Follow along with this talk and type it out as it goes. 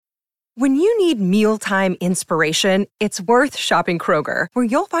When you need mealtime inspiration, it's worth shopping Kroger, where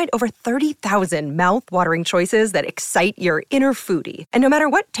you'll find over 30,000 mouth-watering choices that excite your inner foodie. And no matter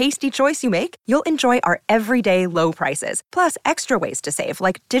what tasty choice you make, you'll enjoy our everyday low prices, plus extra ways to save,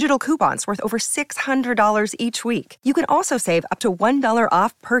 like digital coupons worth over $600 each week. You can also save up to $1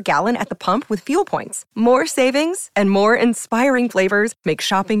 off per gallon at the pump with fuel points. More savings and more inspiring flavors make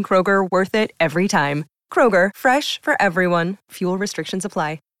shopping Kroger worth it every time. Kroger, fresh for everyone. Fuel restrictions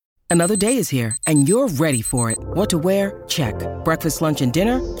apply. Another day is here, and you're ready for it. What to wear? Check. Breakfast, lunch, and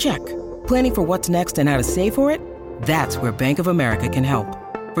dinner? Check. Planning for what's next and how to save for it? That's where Bank of America can help.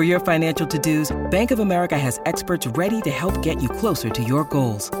 For your financial to-dos, Bank of America has experts ready to help get you closer to your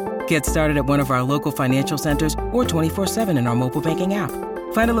goals. Get started at one of our local financial centers or 24/7 in our mobile banking app.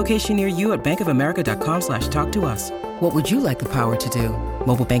 Find a location near you at bankofamerica.com/talktous. What would you like the power to do?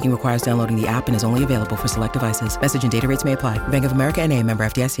 Mobile banking requires downloading the app and is only available for select devices. Message and data rates may apply. Bank of America N.A., member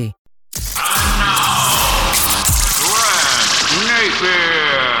FDIC. And now, Greg Napier.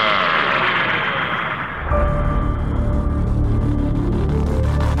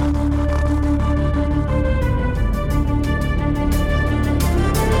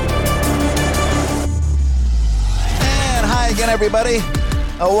 And hi again, everybody.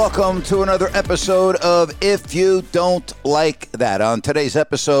 Welcome to another episode of If You Don't Like That. On today's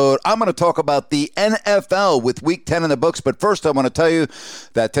episode, I'm going to talk about the NFL with Week 10 in the books. But first, I want to tell you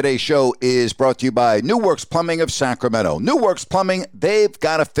that today's show is brought to you by New Works Plumbing of Sacramento. New Works Plumbing, they've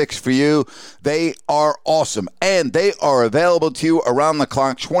got a fix for you. They are awesome, and they are available to you around the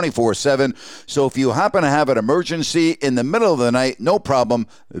clock 24/7. So if you happen to have an emergency in the middle of the night, no problem.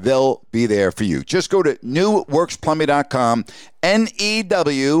 They'll be there for you. Just go to newworksplumbing.com.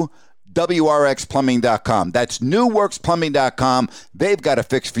 NEWWRXplumbing.com. That's newworksplumbing.com. They've got a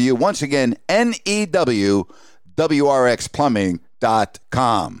fix for you. Once again,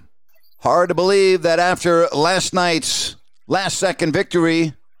 NEWWRXplumbing.com. Hard to believe that after last night's last-second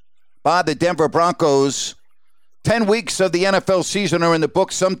victory by the Denver Broncos, 10 weeks of the NFL season are in the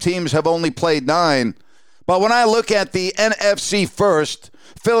books. Some teams have only played 9. But when I look at the NFC first,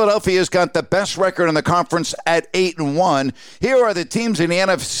 Philadelphia's got the best record in the conference at 8-1. Here are the teams in the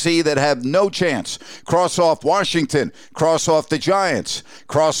NFC that have no chance. Cross off Washington, cross off the Giants,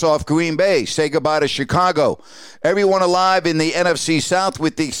 cross off Green Bay, say goodbye to Chicago. Everyone alive in the NFC South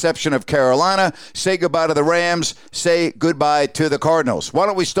with the exception of Carolina, say goodbye to the Rams, say goodbye to the Cardinals. Why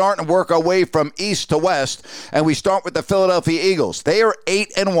don't we start and work our way from east to west, and we start with the Philadelphia Eagles. They are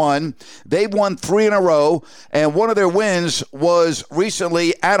 8-1. They've won 3 in a row, and one of their wins was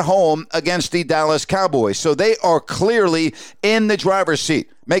recently at home against the Dallas Cowboys. So they are clearly in the driver's seat.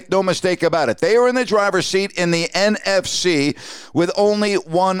 Make no mistake about it. They are in the driver's seat in the NFC with only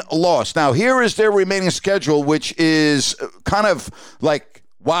 1 loss. Now, here is their remaining schedule, which is kind of like,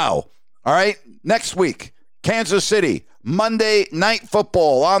 wow. All right, next week, Kansas City. Monday Night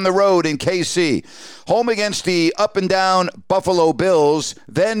Football on the road in KC. Home against the up-and-down Buffalo Bills.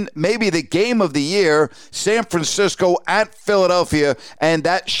 Then maybe the game of the year, San Francisco at Philadelphia. And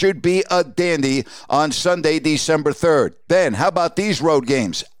that should be a dandy on Sunday, December 3rd. Then how about these road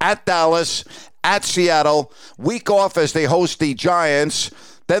games? At Dallas, at Seattle. Week off as they host the Giants.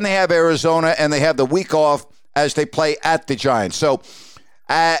 Then they have Arizona, and they have the week off as they play at the Giants. So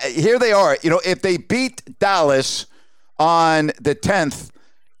here they are. You know, if they beat Dallas on the 10th,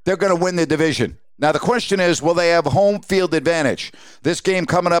 they're going to win the division. Now, the question is, will they have home field advantage? This game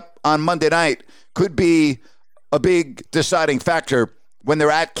coming up on Monday night could be a big deciding factor when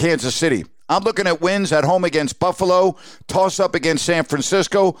they're at Kansas City. I'm looking at wins at home against Buffalo, toss-up against San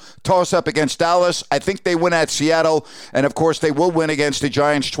Francisco, toss-up against Dallas. I think they win at Seattle, and, of course, they will win against the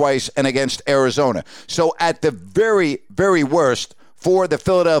Giants twice and against Arizona. So at the very, very worst, for the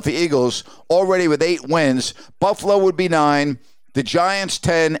Philadelphia Eagles, already with 8 wins. Buffalo would be 9, the Giants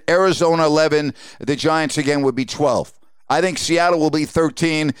 10, Arizona 11, the Giants again would be 12. I think Seattle will be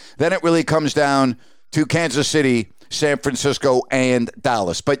 13. Then it really comes down to Kansas City, San Francisco, and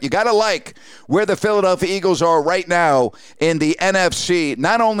Dallas. But you got to like where the Philadelphia Eagles are right now in the NFC,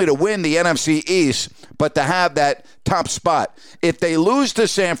 not only to win the NFC East, but to have that top spot. If they lose to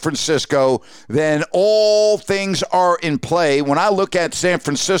San Francisco, then all things are in play. When I look at San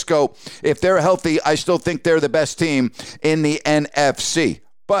Francisco, if they're healthy, I still think they're the best team in the NFC.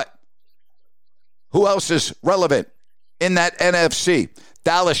 But who else is relevant in that NFC?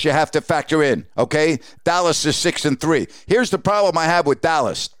 Dallas, you have to factor in, okay? Dallas is 6-3. Here's the problem I have with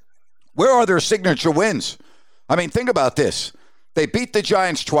Dallas. Where are their signature wins? I mean, think about this. They beat the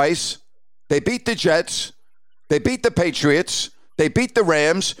Giants twice. They beat the Jets. They beat the Patriots. They beat the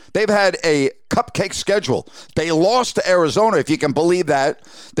Rams. They've had a cupcake schedule. They lost to Arizona, if you can believe that.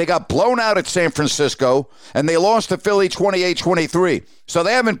 They got blown out at San Francisco, and they lost to Philly 28-23. So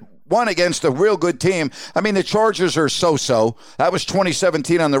they haven't won against a real good team. I mean, the Chargers are so-so. That was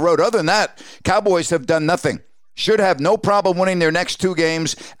 2017 on the road. Other than that, Cowboys have done nothing. Should have no problem winning their next two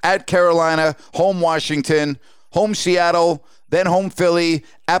games at Carolina, home Washington, home Seattle, then home Philly,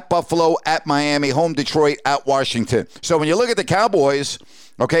 at Buffalo, at Miami, home Detroit, at Washington. So when you look at the Cowboys,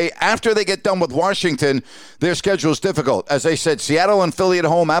 okay, after they get done with Washington, their schedule is difficult. As I said, Seattle and Philly at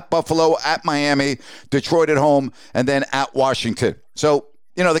home, at Buffalo, at Miami, Detroit at home, and then at Washington. So,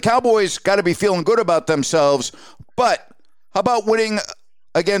 you know, the Cowboys got to be feeling good about themselves, but how about winning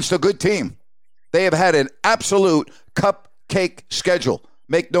against a good team? They have had an absolute cupcake schedule.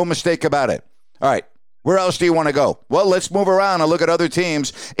 Make no mistake about it. All right. Where else do you want to go? Well, let's move around and look at other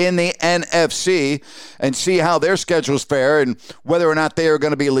teams in the NFC and see how their schedules fare and whether or not they are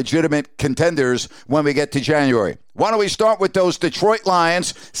going to be legitimate contenders when we get to January. Why don't we start with those Detroit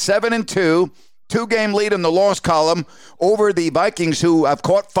Lions, 7-2, two-game lead in the loss column over the Vikings, who have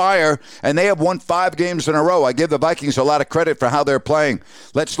caught fire, and they have won 5 games in a row. I give the Vikings a lot of credit for how they're playing.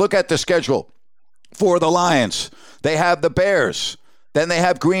 Let's look at the schedule for the Lions. They have the Bears. Then they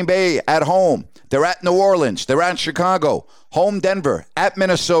have Green Bay at home. They're at New Orleans. They're at Chicago. Home Denver. At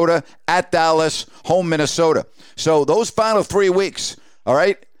Minnesota. At Dallas. Home Minnesota. So those final 3 weeks, all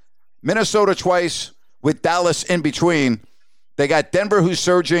right, Minnesota twice with Dallas in between. They got Denver, who's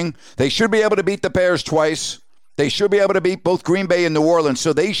surging. They should be able to beat the Bears twice. They should be able to beat both Green Bay and New Orleans.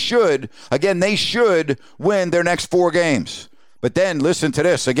 So they should win their next 4 games. But then, listen to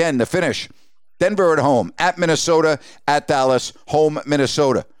this. Again, the finish. Denver at home, at Minnesota, at Dallas, home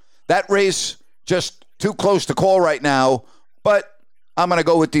Minnesota. That race just too close to call right now, but I'm going to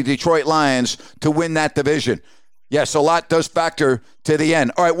go with the Detroit Lions to win that division. Yes, a lot does factor to the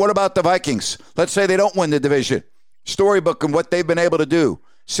end. All right, what about the Vikings? Let's say they don't win the division. Storybook and what they've been able to do.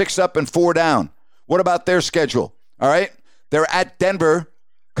 6 up and 4 down. What about their schedule? All right, they're at Denver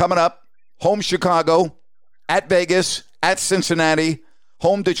coming up, home Chicago, at Vegas, at Cincinnati,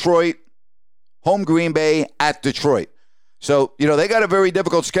 home Detroit, home Green Bay, at Detroit. So, you know, they got a very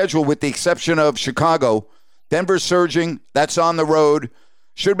difficult schedule with the exception of Chicago. Denver's surging. That's on the road.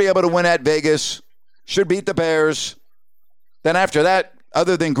 Should be able to win at Vegas. Should beat the Bears. Then after that,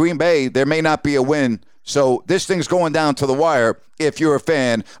 other than Green Bay, there may not be a win. So this thing's going down to the wire if you're a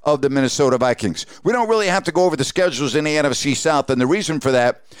fan of the Minnesota Vikings. We don't really have to go over the schedules in the NFC South, and the reason for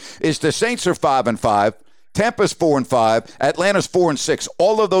that is the Saints are 5-5. Tampa's 4-5, Atlanta's 4-6.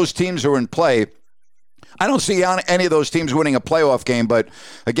 All of those teams are in play. I don't see any of those teams winning a playoff game, but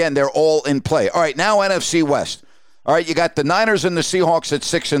again, they're all in play. All right, now NFC West. All right, you got the Niners and the Seahawks at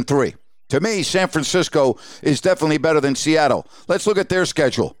 6-3. To me, San Francisco is definitely better than Seattle. Let's look at their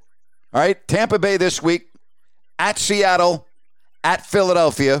schedule. All right, Tampa Bay this week, at Seattle, at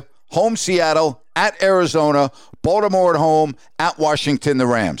Philadelphia, home Seattle, at Arizona, Baltimore at home, at Washington, the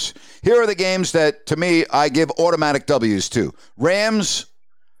Rams. Here are the games that, to me, I give automatic W's to. Rams,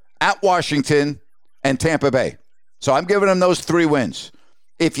 at Washington, and Tampa Bay. So I'm giving them those 3 wins.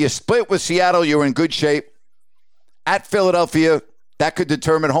 If you split with Seattle, you're in good shape. At Philadelphia, that could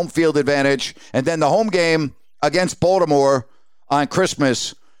determine home field advantage. And then the home game against Baltimore on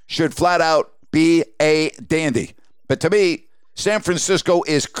Christmas should flat out be a dandy. But to me, San Francisco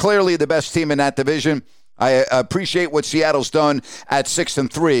is clearly the best team in that division. I appreciate what Seattle's done at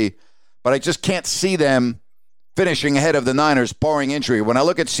 6-3, but I just can't see them finishing ahead of the Niners, barring injury. When I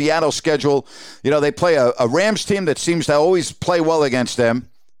look at Seattle's schedule, you know, they play a Rams team that seems to always play well against them.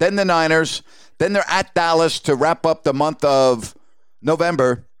 Then the Niners. Then they're at Dallas to wrap up the month of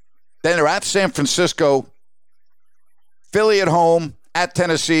November. Then they're at San Francisco, Philly at home, at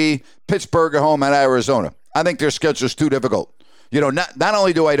Tennessee, Pittsburgh at home, at Arizona. I think their schedule's too difficult. You know, not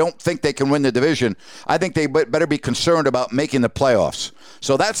only do I don't think they can win the division, I think they better be concerned about making the playoffs.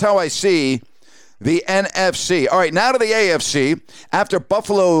 So that's how I see the NFC. All right, now to the AFC. After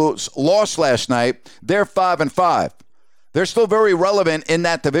Buffalo's loss last night, they're 5-5. They're still very relevant in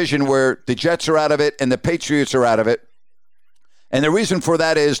that division where the Jets are out of it and the Patriots are out of it. And the reason for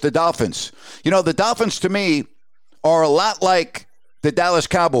that is the Dolphins. You know, the Dolphins, to me, are a lot like the Dallas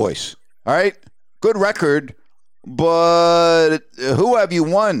Cowboys. All right? Good record, but who have you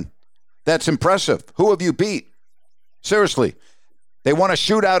won that's impressive? Who have you beat? Seriously. They won a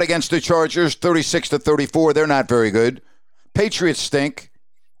shootout against the Chargers, 36-34. They're not very good. Patriots stink.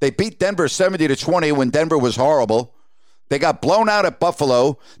 They beat Denver 70-20 when Denver was horrible. They got blown out at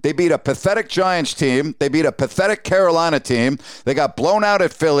Buffalo. They beat a pathetic Giants team. They beat a pathetic Carolina team. They got blown out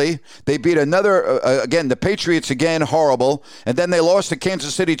at Philly. They beat another, again, the Patriots again, horrible. And then they lost to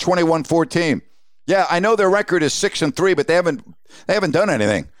Kansas City 21-14. Yeah, I know their record is 6-3, but they haven't done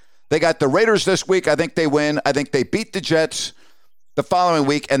anything. They got the Raiders this week. I think they win. I think they beat the Jets the following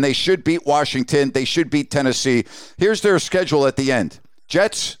week, and they should beat Washington. They should beat Tennessee. Here's their schedule at the end.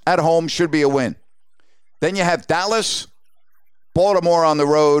 Jets at home should be a win. Then you have Dallas, Baltimore on the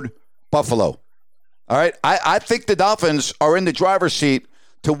road, Buffalo. All right? I think the Dolphins are in the driver's seat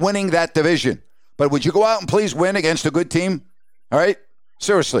to winning that division. But would you go out and please win against a good team? All right?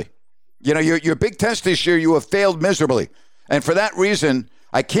 Seriously. You know, your big test this year, you have failed miserably. And for that reason,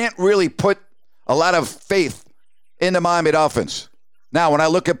 I can't really put a lot of faith in the Miami Dolphins. Now, when I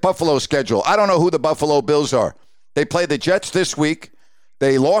look at Buffalo's schedule, I don't know who the Buffalo Bills are. They play the Jets this week.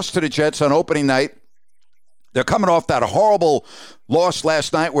 They lost to the Jets on opening night. They're coming off that horrible loss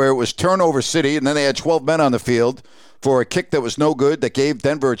last night where it was turnover city, and then they had 12 men on the field for a kick that was no good that gave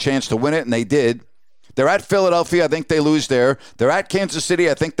Denver a chance to win it, and they did. They're at Philadelphia. I think they lose there. They're at Kansas City.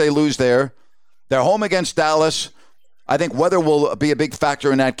 I think they lose there. They're home against Dallas. I think weather will be a big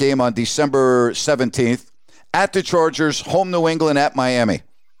factor in that game on December 17th. At the Chargers, home New England, at Miami.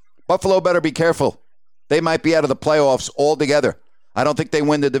 Buffalo better be careful. They might be out of the playoffs altogether. I don't think they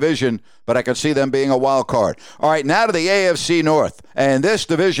win the division, but I could see them being a wild card. All right, now to the AFC North, and this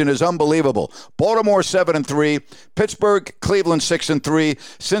division is unbelievable. Baltimore 7-3, Pittsburgh, Cleveland 6-3,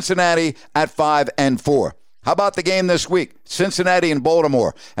 Cincinnati at 5-4. How about the game this week? Cincinnati and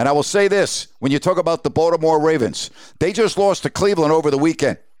Baltimore. And I will say this, when you talk about the Baltimore Ravens, they just lost to Cleveland over the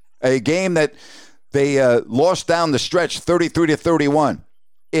weekend, a game that they lost down the stretch 33-31.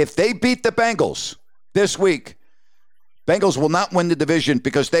 If they beat the Bengals this week, Bengals will not win the division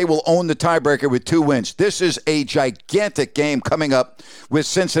because they will own the tiebreaker with 2 wins. This is a gigantic game coming up with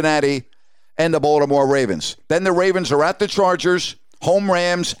Cincinnati and the Baltimore Ravens. Then the Ravens are at the Chargers, home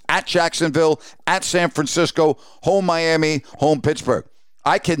Rams, at Jacksonville, at San Francisco, home Miami, home Pittsburgh.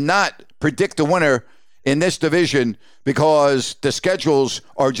 I cannot predict the winner in this division because the schedules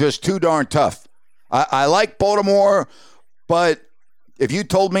are just too darn tough. I like Baltimore, but if you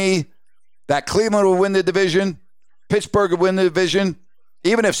told me that Cleveland would win the division, Pittsburgh would win the division,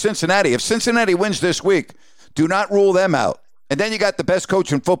 even if Cincinnati wins this week, do not rule them out. And then you got the best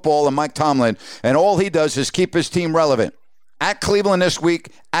coach in football, and Mike Tomlin, and all he does is keep his team relevant. At Cleveland this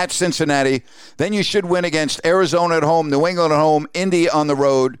week, at Cincinnati. Then you should win against Arizona at home, New England at home, Indy on the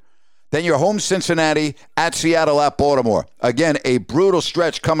road. Then you're home Cincinnati, at Seattle, at Baltimore. Again, a brutal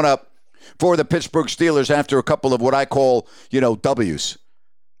stretch coming up for the Pittsburgh Steelers after a couple of what I call, W's.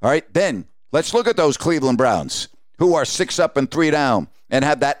 All right, then let's look at those Cleveland Browns, who are 6 up and 3 down and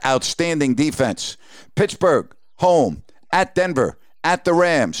have that outstanding defense. Pittsburgh, home, at Denver, at the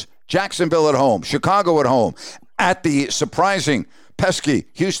Rams, Jacksonville at home, Chicago at home, at the surprising, pesky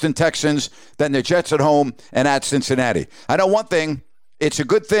Houston Texans, then the Jets at home, and at Cincinnati. I know one thing, it's a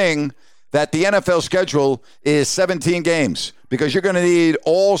good thing that the NFL schedule is 17 games because you're going to need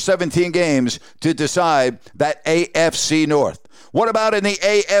all 17 games to decide that AFC North. What about in the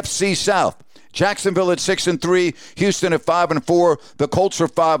AFC South? Jacksonville at 6-3, Houston at 5-4, the Colts are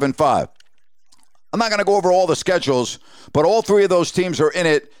 5-5. I'm not going to go over all the schedules, but all 3 of those teams are in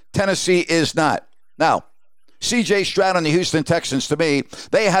it. Tennessee is not. Now, C.J. Stroud and the Houston Texans, to me,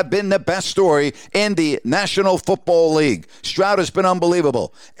 they have been the best story in the National Football League. Stroud has been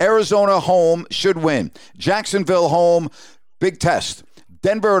unbelievable. Arizona home should win. Jacksonville home, big test.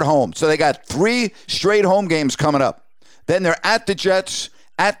 Denver at home. So they got 3 straight home games coming up. Then they're at the Jets,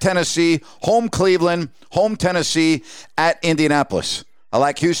 at Tennessee, home Cleveland, home Tennessee, at Indianapolis. I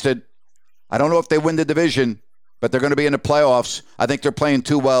like Houston. I don't know if they win the division, but they're going to be in the playoffs. I think they're playing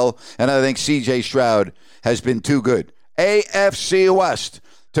too well, and I think C.J. Stroud has been too good. AFC West.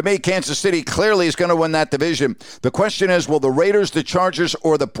 To me, Kansas City clearly is going to win that division. The question is, will the Raiders, the Chargers,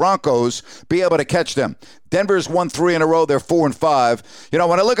 or the Broncos be able to catch them? Denver's won 3 in a row. They're 4-5.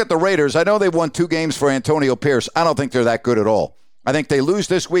 When I look at the Raiders, I know they've won 2 games for Antonio Pierce. I don't think they're that good at all. I think they lose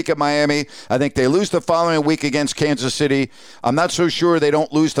this week at Miami. I think they lose the following week against Kansas City. I'm not so sure they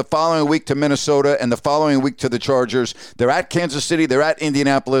don't lose the following week to Minnesota and the following week to the Chargers. They're at Kansas City, they're at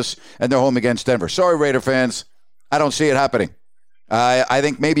Indianapolis, and they're home against Denver. Sorry, Raider fans. I don't see it happening. I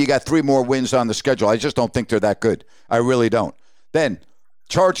think maybe you got 3 more wins on the schedule. I just don't think they're that good. I really don't. Then,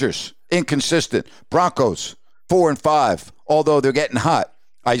 Chargers, inconsistent. Broncos, 4-5, although they're getting hot.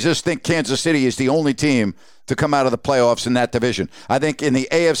 I just think Kansas City is the only team to come out of the playoffs in that division. I think in the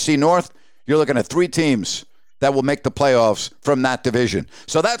AFC North, you're looking at 3 teams that will make the playoffs from that division.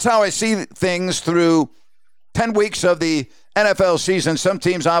 So that's how I see things through 10 weeks of the NFL season. Some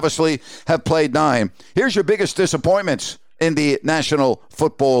teams obviously have played 9. Here's your biggest disappointments in the National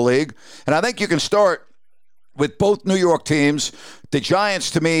Football League. And I think you can start with both New York teams. The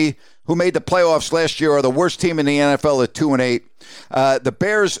Giants, to me, who made the playoffs last year, are the worst team in the NFL at 2-8. The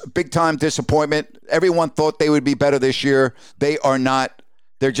Bears, big-time disappointment. Everyone thought they would be better this year. They are not.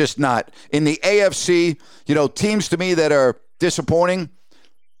 They're just not. In the AFC, teams to me that are disappointing,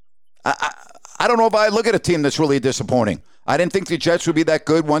 I don't know if I look at a team that's really disappointing. I didn't think the Jets would be that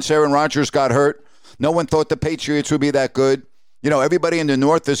good once Aaron Rodgers got hurt. No one thought the Patriots would be that good. Everybody in the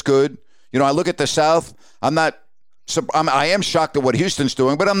North is good. I look at the South. I am shocked at what Houston's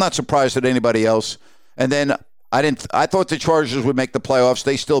doing, but I'm not surprised at anybody else. And then I thought the Chargers would make the playoffs.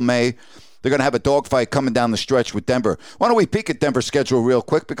 They still may. They're going to have a dogfight coming down the stretch with Denver. Why don't we peek at Denver's schedule real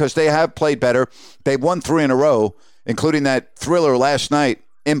quick, because they have played better. They've won 3 in a row, including that thriller last night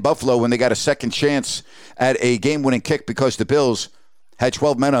in Buffalo when they got a second chance at a game-winning kick because the Bills had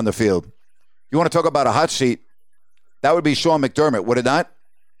 12 men on the field. You want to talk about a hot seat? That would be Sean McDermott, would it not?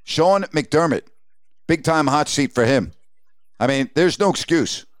 Sean McDermott, big-time hot seat for him. I mean, there's no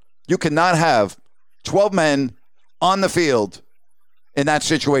excuse. You cannot have 12 men on the field in that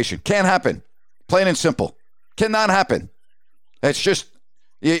situation. Can't happen. Plain and simple. Cannot happen. It's just,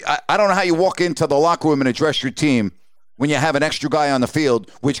 I don't know how you walk into the locker room and address your team when you have an extra guy on the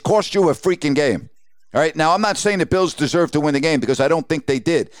field, which cost you a freaking game. All right, now I'm not saying the Bills deserve to win the game because I don't think they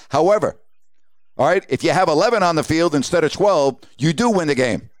did. However, all right, if you have 11 on the field instead of 12, you do win the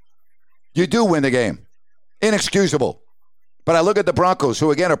game. You do win the game. Inexcusable. But I look at the Broncos,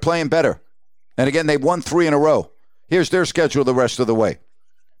 who, again, are playing better. And, again, they've won 3 in a row. Here's their schedule the rest of the way.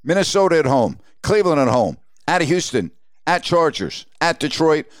 Minnesota at home, Cleveland at home, at Houston, at Chargers, at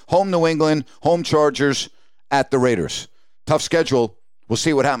Detroit, home New England, home Chargers, at the Raiders. Tough schedule. We'll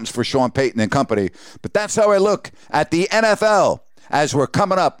see what happens for Sean Payton and company. But that's how I look at the NFL as we're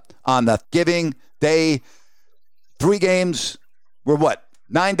coming up on the Giving Day. 3 games. We're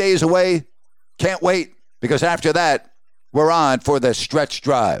 9 days away? Can't wait, because after that, we're on for the stretch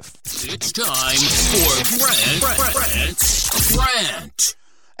drive. It's time for Rant.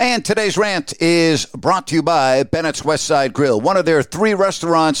 And today's rant is brought to you by Bennett's Westside Grill, one of their 3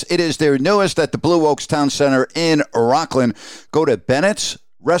 restaurants. It is their newest at the Blue Oaks Town Center in Rockland. Go to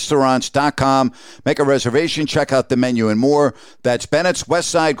Bennett'sRestaurants.com, make a reservation, check out the menu and more. That's Bennett's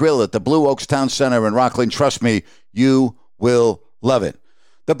Westside Grill at the Blue Oaks Town Center in Rockland. Trust me, you will love it.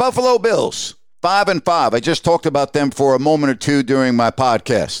 The Buffalo Bills, 5-5. I just talked about them for a moment or two during my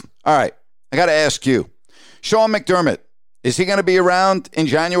podcast. All right, I got to ask you, Sean McDermott, is he going to be around in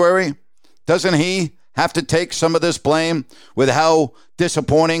January? Doesn't he have to take some of this blame with how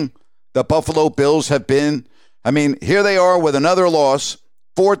disappointing the Buffalo Bills have been? I mean, here they are with another loss,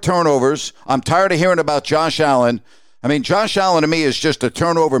 4 turnovers. I'm tired of hearing about Josh Allen. I mean, Josh Allen to me is just a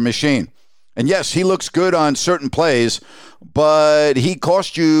turnover machine. And yes, he looks good on certain plays, but he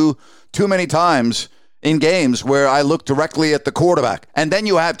cost you too many times in games where I look directly at the quarterback. And then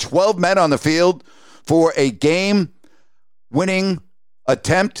you have 12 men on the field for a game-winning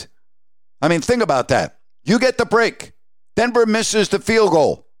attempt. I mean, think about that. You get the break. Denver misses the field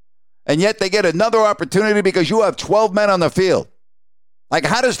goal. And yet they get another opportunity because you have 12 men on the field. Like,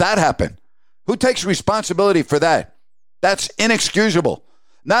 how does that happen? Who takes responsibility for that? That's inexcusable.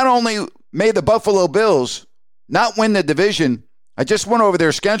 Not only may the Buffalo Bills not win the division, I just went over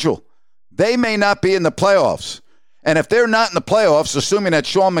their schedule. They may not be in the playoffs. And if they're not in the playoffs, assuming that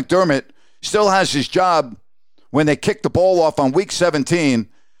Sean McDermott still has his job when they kick the ball off on week 17,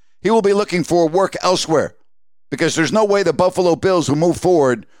 he will be looking for work elsewhere because there's no way the Buffalo Bills will move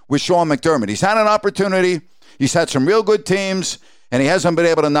forward with Sean McDermott. He's had an opportunity. He's had some real good teams, and he hasn't been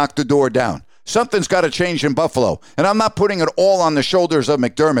able to knock the door down. Something's got to change in Buffalo. And I'm not putting it all on the shoulders of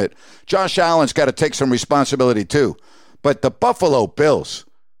McDermott. Josh Allen's got to take some responsibility too. But the Buffalo Bills,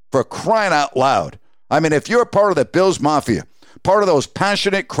 for crying out loud, I mean, if you're a part of the Bills Mafia, part of those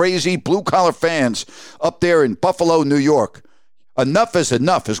passionate, crazy, blue-collar fans up there in Buffalo, New York, enough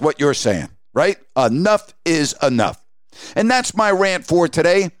is what you're saying, right? Enough is enough. And that's my rant for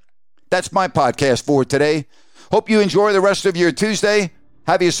today. That's my podcast for today. Hope you enjoy the rest of your Tuesday.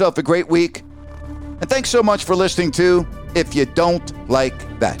 Have yourself a great week. And thanks so much for listening to If You Don't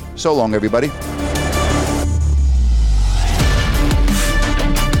Like That. So long, everybody.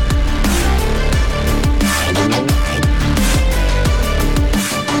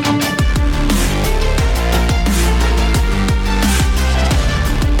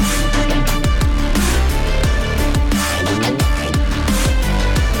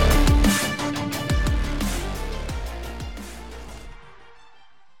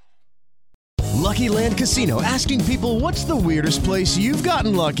 Lucky Land Casino asking people, what's the weirdest place you've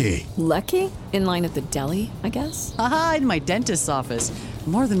gotten lucky? Lucky? In line at the deli, I guess? Aha, in my dentist's office.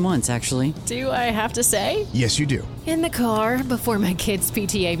 More than once, actually. Do I have to say? Yes, you do. In the car before my kids'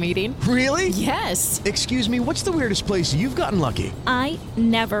 PTA meeting. Really? Yes. Excuse me, what's the weirdest place you've gotten lucky? I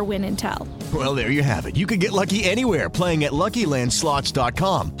never win and tell. Well, there you have it. You can get lucky anywhere, playing at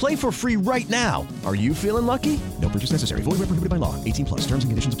LuckyLandSlots.com. Play for free right now. Are you feeling lucky? No purchase necessary. Void where prohibited by law. 18 plus. Terms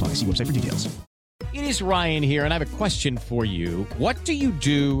and conditions apply. See website for details. It is Ryan here, and I have a question for you. What do you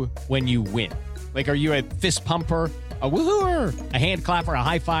do when you win? Like, are you a fist pumper, a woohooer, a hand clapper, a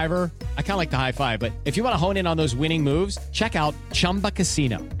high fiver? I kind of like the high five, but if you want to hone in on those winning moves, check out Chumba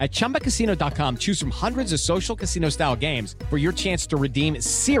Casino. At ChumbaCasino.com, choose from hundreds of social casino-style games for your chance to redeem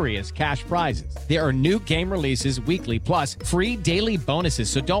serious cash prizes. There are new game releases weekly, plus free daily bonuses.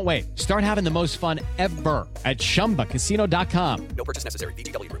 So don't wait. Start having the most fun ever at ChumbaCasino.com. No purchase necessary.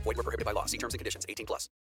 VGW. Void where prohibited by law. See terms and conditions. 18 plus.